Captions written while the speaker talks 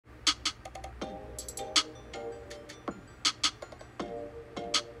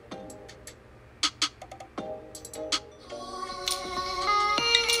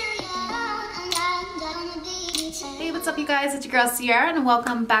you guys? It's your girl Sierra and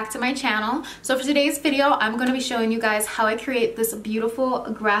welcome back to my channel. So for today's video, I'm going to be showing you guys how I create this beautiful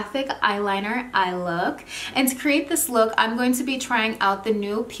graphic eyeliner eye look. And to create this look, I'm going to be trying out the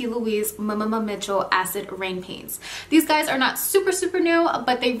new Plouise MMMMitchell Acid Rain Paints. These guys are not super new,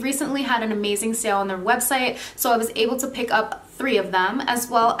 but they recently had an amazing sale on their website, so I was able to pick up 3 of them, as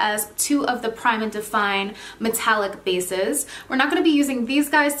well as 2 of the Prime and Define metallic bases. We're not going to be using these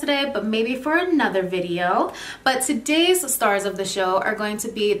guys today, but maybe for another video. But today's stars of the show are going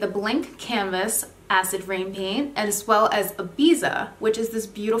to be the Blank Canvas Acid Rain Paint, as well as Ibiza, which is this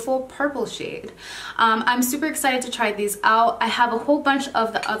beautiful purple shade. I'm super excited to try these out. I have a whole bunch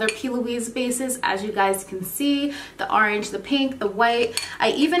of the other Plouise bases, as you guys can see, the orange, the pink, the white.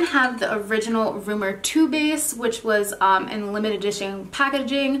 I even have the original Rumor 2 base, which was in limited edition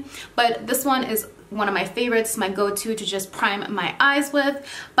packaging, but this one is one of my favorites, my go-to to just prime my eyes with.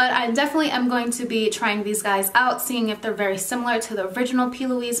 But I definitely am going to be trying these guys out, seeing if they're very similar to the original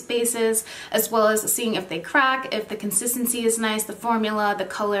Plouise bases, as well as seeing if they crack, if the consistency is nice, the formula, the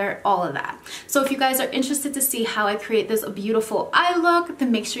color, all of that. So if you guys are interested to see how I create this beautiful eye look,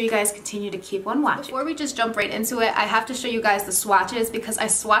 then make sure you guys continue to keep on watching. Before we just jump right into it, I have to show you guys the swatches, because I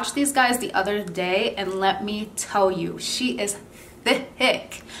swatched these guys the other day, and let me tell you, she is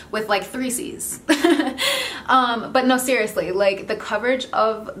thick with like 3 C's. But no, seriously, like the coverage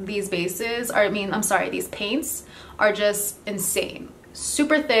of these bases are, these paints are just insane.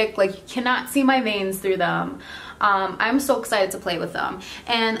 Super thick, like you cannot see my veins through them. I'm so excited to play with them.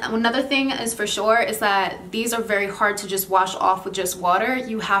 And another thing is for sure is that these are very hard to just wash off with just water.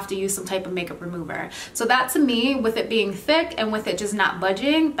 You have to use some type of makeup remover. So that, to me, with it being thick and with it just not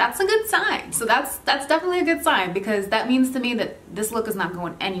budging, that's a good sign. So that's definitely a good sign, because that means to me that this look is not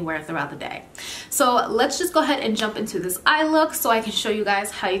going anywhere throughout the day. So let's just go ahead and jump into this eye look so I can show you guys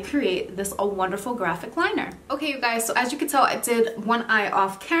how you create this wonderful graphic liner. Okay, you guys, so as you can tell, I did one eye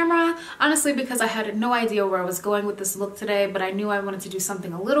off camera, honestly, because I had no idea where I was going with this look today, but I knew I wanted to do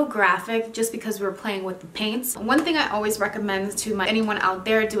something a little graphic just because we were playing with the paints. One thing I always recommend to anyone out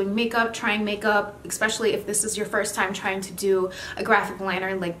there doing makeup, trying makeup, especially if this is your first time trying to do a graphic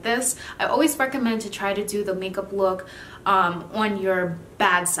liner like this, I always recommend to try to do the makeup look on your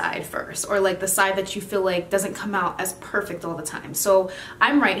bad side first, or like the side that you feel like doesn't come out as perfect all the time. So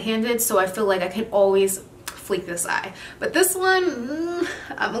I'm right-handed, so I feel like I can always fleek this eye, but this one,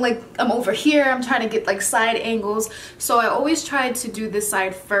 I'm over here, I'm trying to get like side angles, so I always try to do this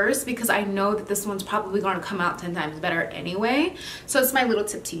side first, because I know that this one's probably going to come out 10 times better anyway. So it's my little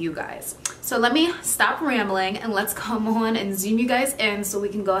tip to you guys. So let me stop rambling and let's come on and zoom you guys in so we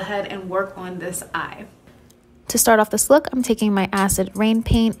can go ahead and work on this eye. To start off this look, I'm taking my Acid Rain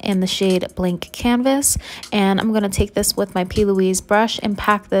Paint in the shade Blank Canvas, and I'm going to take this with my Plouise brush and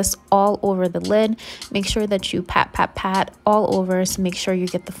pack this all over the lid. Make sure that you pat all over to make sure you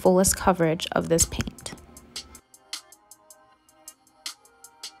get the fullest coverage of this paint.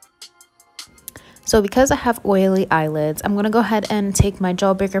 So because I have oily eyelids, I'm going to go ahead and take my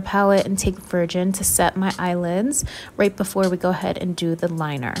Jawbreaker palette and take Virgin to set my eyelids right before we go ahead and do the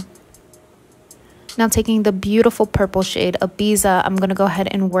liner. Now taking the beautiful purple shade Ibiza, I'm going to go ahead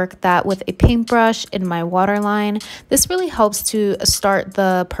and work that with a paintbrush in my waterline. This really helps to start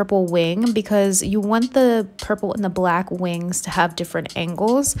the purple wing, because you want the purple and the black wings to have different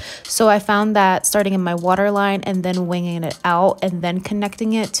angles. So I found that starting in my waterline and then winging it out and then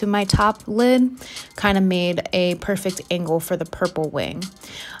connecting it to my top lid kind of made a perfect angle for the purple wing.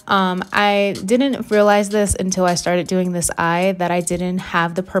 I didn't realize this until I started doing this eye, that I didn't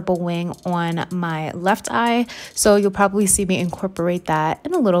have the purple wing on my left eye, so you'll probably see me incorporate that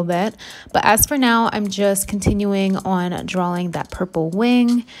in a little bit. But as for now, I'm just continuing on drawing that purple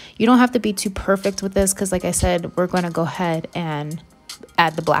wing. You don't have to be too perfect with this, because like I said, we're going to go ahead and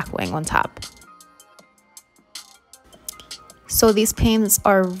add the black wing on top. So these paints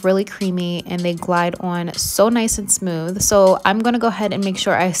are really creamy and they glide on so nice and smooth. So I'm going to go ahead and make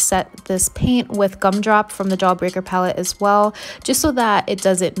sure I set this paint with Gumdrop from the Jawbreaker palette as well, just so that it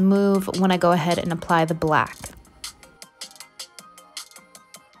doesn't move when I go ahead and apply the black.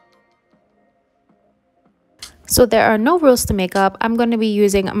 So there are no rules to makeup. I'm going to be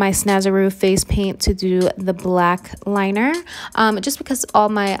using my Snazaroo face paint to do the black liner, just because all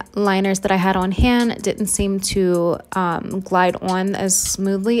my liners that I had on hand didn't seem to glide on as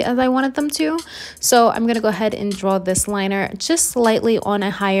smoothly as I wanted them to. So I'm going to go ahead and draw this liner just slightly on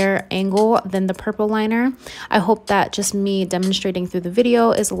a higher angle than the purple liner. I hope that just me demonstrating through the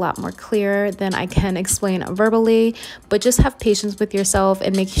video is a lot more clear than I can explain verbally, but just have patience with yourself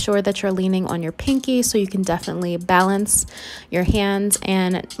and make sure that you're leaning on your pinky so you can definitely balance your hands.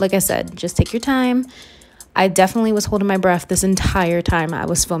 And like I said, just take your time, I definitely was holding my breath this entire time I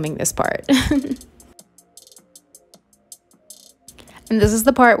was filming this part. And this is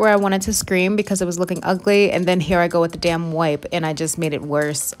the part where I wanted to scream because it was looking ugly, and then here I go with the damn wipe and I just made it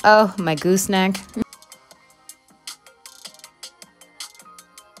worse. Oh, my gooseneck.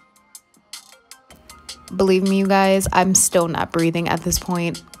 Believe me, you guys, I'm still not breathing at this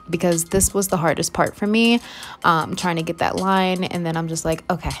point because this was the hardest part for me, trying to get that line, and then I'm just like,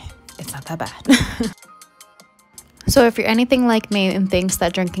 okay, it's not that bad. So if you're anything like me and thinks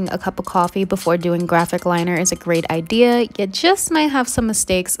that drinking a cup of coffee before doing graphic liner is a great idea, you just might have some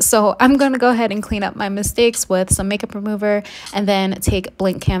mistakes. So I'm going to go ahead and clean up my mistakes with some makeup remover and then take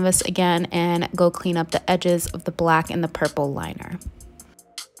blank canvas again and go clean up the edges of the black and the purple liner.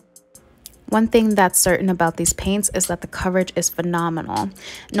 One thing that's certain about these paints is that the coverage is phenomenal.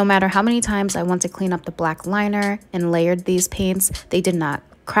 No matter how many times I went to clean up the black liner and layered these paints, they did not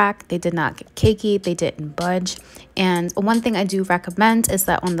crack, they did not get cakey, they didn't budge. And one thing I do recommend is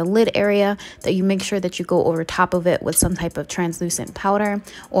that on the lid area that you make sure that you go over top of it with some type of translucent powder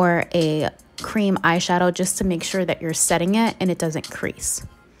or a cream eyeshadow, just to make sure that you're setting it and it doesn't crease.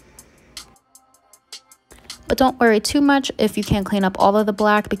 But don't worry too much if you can't clean up all of the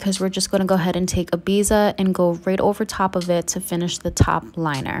black, because we're just going to go ahead and take Ibiza and go right over top of it to finish the top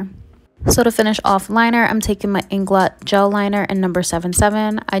liner. So to finish off liner, I'm taking my Inglot gel liner in number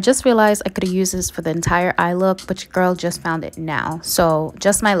 77. I just realized I could have used this for the entire eye look, but your girl just found it now. So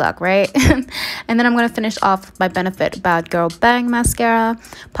just my luck, right? And then I'm going to finish off my Benefit Bad Girl Bang mascara.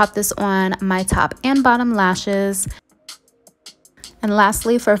 Pop this on my top and bottom lashes. And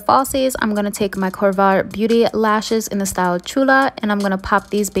lastly, for falsies, I'm going to take my Covar Beauty lashes in the style Chula, and I'm going to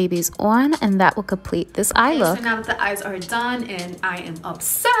pop these babies on, and that will complete this eye look. So now that the eyes are done and I am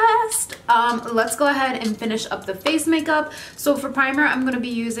obsessed, let's go ahead and finish up the face makeup. So for primer, I'm going to be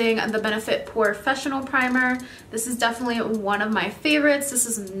using the Benefit Porefessional primer. This is definitely one of my favorites. This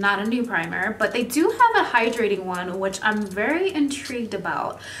is not a new primer, but they do have a hydrating one, which I'm very intrigued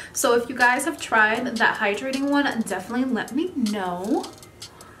about. So if you guys have tried that hydrating one, definitely let me know.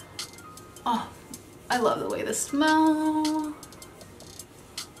 Oh, I love the way this smells.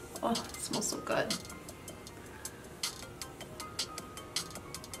 Oh, it smells so good.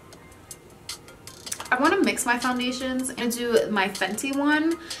 I want to mix my foundations and do my Fenty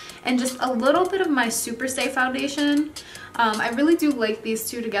one and just a little bit of my Superstay foundation. I really do like these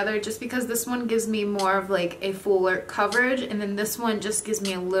two together just because this one gives me more of like a fuller coverage, and then this one just gives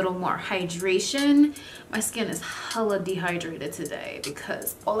me a little more hydration. My skin is hella dehydrated today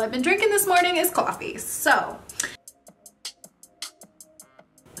because all I've been drinking this morning is coffee. So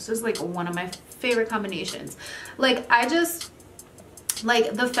this is like one of my favorite combinations. Like I just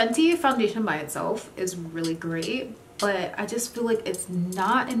like the Fenty foundation by itself is really great, but I just feel like it's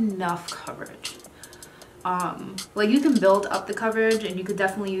not enough coverage. Like you can build up the coverage and you could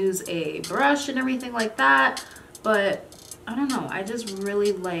definitely use a brush and everything like that, but I don't know, I just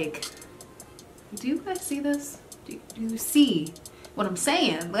really like, do you guys see this? Do you see what I'm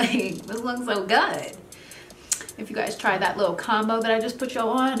saying? Like this looks so good. If you guys try that little combo that I just put y'all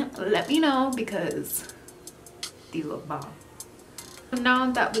on, let me know because these look bomb.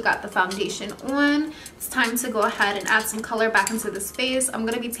 Now that we got the foundation on, it's time to go ahead and add some color back into this face. I'm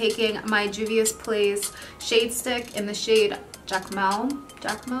going to be taking my Juvia's Place Shade Stick in the shade Jacmel,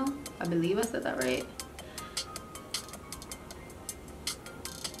 I believe I said that right.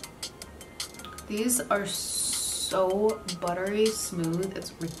 These are so buttery smooth,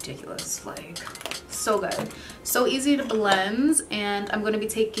 it's ridiculous, like so good, so easy to blend. And I'm going to be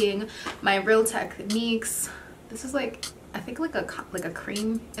taking my Real Techniques, this is like I think like a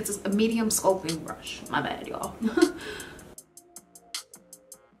cream, it's a medium sculpting brush, my bad y'all.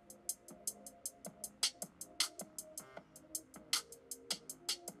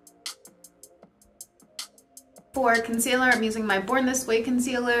 For concealer, I'm using my Born This Way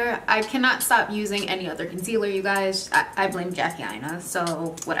concealer. I cannot stop using any other concealer, you guys. I blame Jackie Aina,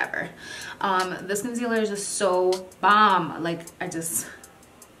 so whatever. This concealer is just so bomb. Like I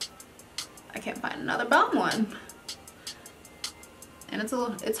can't find another bomb one. And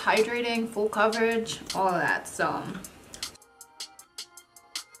it's hydrating, full coverage, all of that. So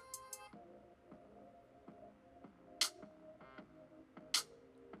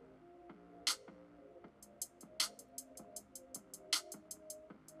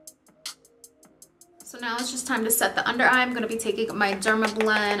now it's just time to set the under eye. I'm going to be taking my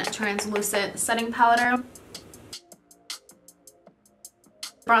Dermablend translucent setting powder.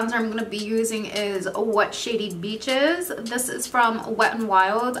 Bronzer I'm going to be using is What Shady Beaches. This is from Wet n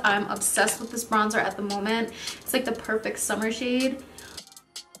Wild. I'm obsessed with this bronzer at the moment. It's like the perfect summer shade.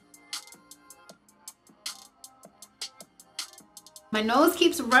 My nose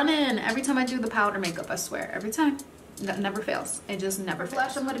keeps running every time I do the powder makeup, I swear. Every time. That never fails. It just never fails.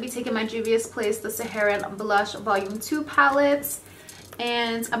 Blush, I'm going to be taking my Juvia's Place, the Saharran Blush Volume 2 palette.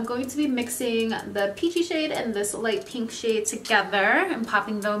 And I'm going to be mixing the peachy shade and this light pink shade together and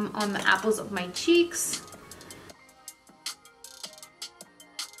popping them on the apples of my cheeks.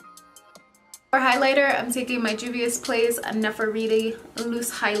 For highlighter, I'm taking my Juvia's Place Nefferitti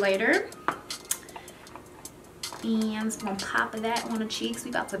Loose Highlighter. And I'm gonna pop that on the cheeks. We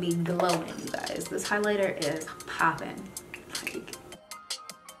about to be glowing, you guys. This highlighter is popping.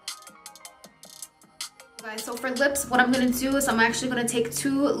 Guys, so for lips, what I'm gonna do is I'm actually gonna take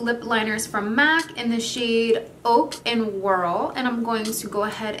 2 lip liners from MAC in the shade Oak and Whirl, and I'm going to go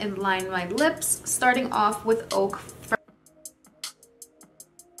ahead and line my lips, starting off with Oak first.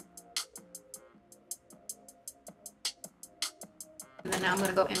 And then now I'm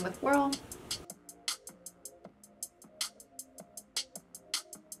gonna go in with Whirl.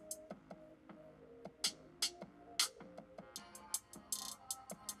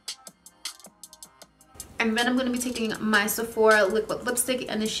 And then I'm going to be taking my Sephora liquid lipstick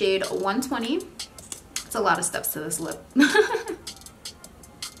in the shade 120. It's a lot of steps to this lip.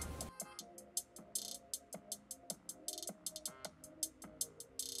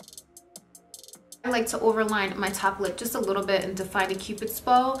 I like to overline my top lip just a little bit and define a cupid's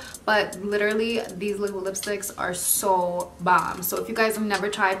bow, but literally these liquid lipsticks are so bomb. So if you guys have never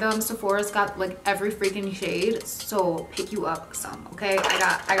tried them, Sephora's got like every freaking shade, so pick you up some, okay?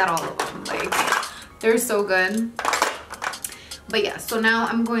 I got all of them. Like, they're so good. But yeah, so now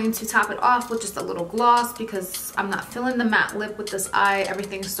I'm going to top it off with just a little gloss because I'm not feeling the matte lip with this eye.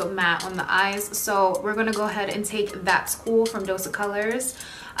 Everything's so matte on the eyes. So we're gonna go ahead and take That's Cool from Dose of Colors.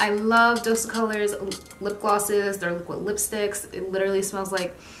 I love Dose of Colors lip glosses. They're liquid lipsticks. It literally smells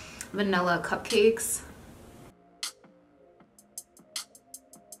like vanilla cupcakes.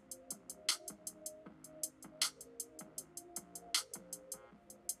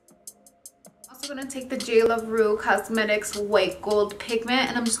 Gonna take the Jlaruecosmetics white gold pigment,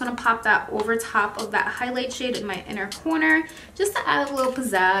 and I'm just gonna pop that over top of that highlight shade in my inner corner just to add a little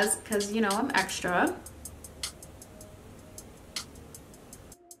pizzazz because, you know, I'm extra.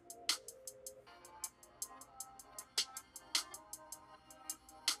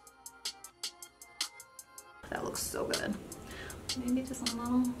 That looks so good. Maybe just a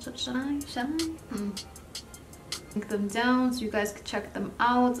little shine. Link them down so you guys can check them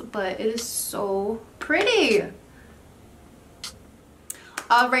out, but it is so pretty.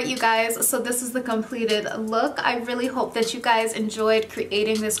 All right, you guys, so this is the completed look. I really hope that you guys enjoyed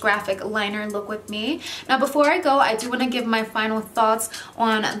creating this graphic liner look with me. Now, before I go, I do want to give my final thoughts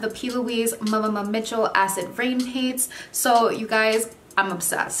on the Plouise MMMMitchell Acid Rain Paints. So you guys, I'm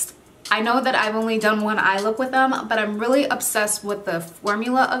obsessed. I know that I've only done one eye look with them, but I'm really obsessed with the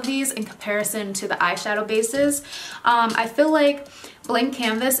formula of these in comparison to the eyeshadow bases. I feel like Blank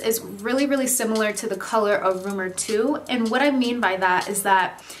Canvas is really similar to the color of Rumor 2, and what I mean by that is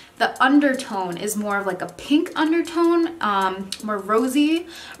that the undertone is more of like a pink undertone, more rosy,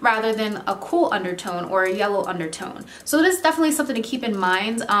 rather than a cool undertone or a yellow undertone. So it is definitely something to keep in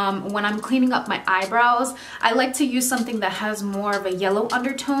mind when I'm cleaning up my eyebrows. I like to use something that has more of a yellow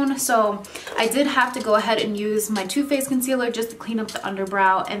undertone. So I did have to go ahead and use my Too Faced concealer just to clean up the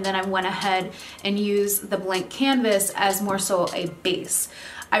underbrow, and then I went ahead and used the Blank Canvas as more so a base.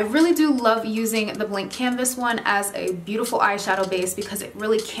 I really do love using the Blank Canvas one as a beautiful eyeshadow base because it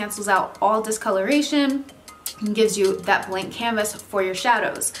really cancels out all discoloration and gives you that blank canvas for your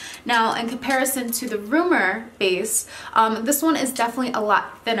shadows. Now, in comparison to the Rumor base, this one is definitely a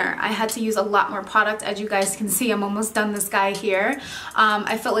lot thinner. I had to use a lot more product. As you guys can see, I'm almost done this guy here.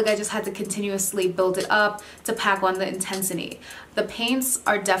 I felt like I just had to continuously build it up to pack on the intensity. The paints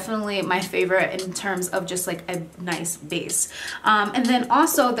are definitely my favorite in terms of just like a nice base. And then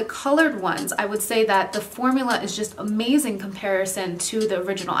also the colored ones, I would say that the formula is just amazing comparison to the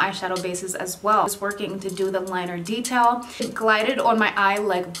original eyeshadow bases as well. It's working to do the liner detail. It glided on my eye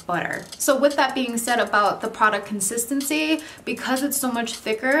like butter. So with that being said about the product consistency, because it's so much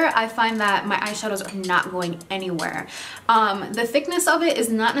thicker, I find that my eyeshadows are not going anywhere. The thickness of it is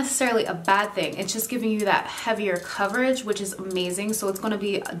not necessarily a bad thing. It's just giving you that heavier coverage, which is amazing. So it's going to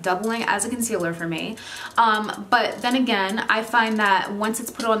be doubling as a concealer for me. But then again, I find that once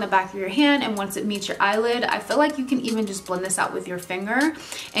it's put on the back of your hand and once it meets your eyelid, I feel like you can even just blend this out with your finger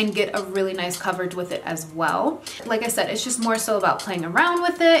and get a really nice coverage with it as well. Like I said, it's just more so about playing around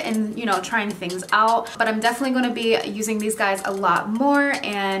with it and, you know, trying things out. But I'm definitely going to be using these guys a lot more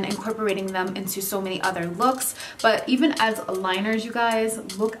and incorporating them into so many other looks. But even as liners, you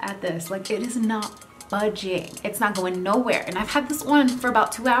guys, look at this. Like, it is not budging. It's not going nowhere. And I've had this on for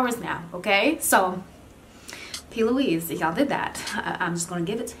about 2 hours now, okay? So, Louise, y'all did that. I'm just gonna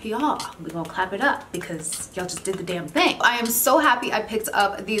give it to y'all. We're gonna clap it up because y'all just did the damn thing. I am so happy I picked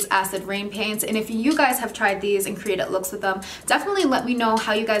up these acid rain paints, and if you guys have tried these and created looks with them, definitely let me know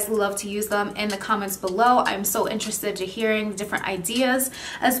how you guys love to use them in the comments below. I'm so interested to hearing different ideas,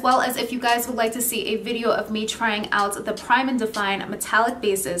 as well as if you guys would like to see a video of me trying out the Prime and Define metallic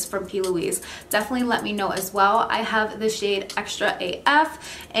bases from Louise. Definitely let me know as well. I have the shade Extra AF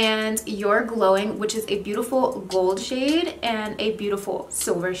and You're Glowing, which is a beautiful gold shade and a beautiful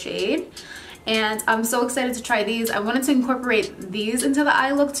silver shade, and I'm so excited to try these. I wanted to incorporate these into the eye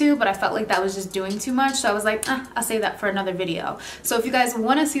look too, but I felt like that was just doing too much, so I was like, I'll save that for another video. So if you guys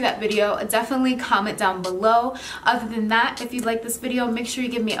want to see that video, definitely comment down below. Other than that, if you like this video, make sure you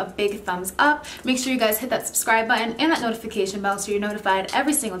give me a big thumbs up. Make sure you guys hit that subscribe button and that notification bell so you're notified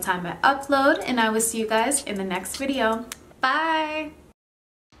every single time I upload, and I will see you guys in the next video. Bye!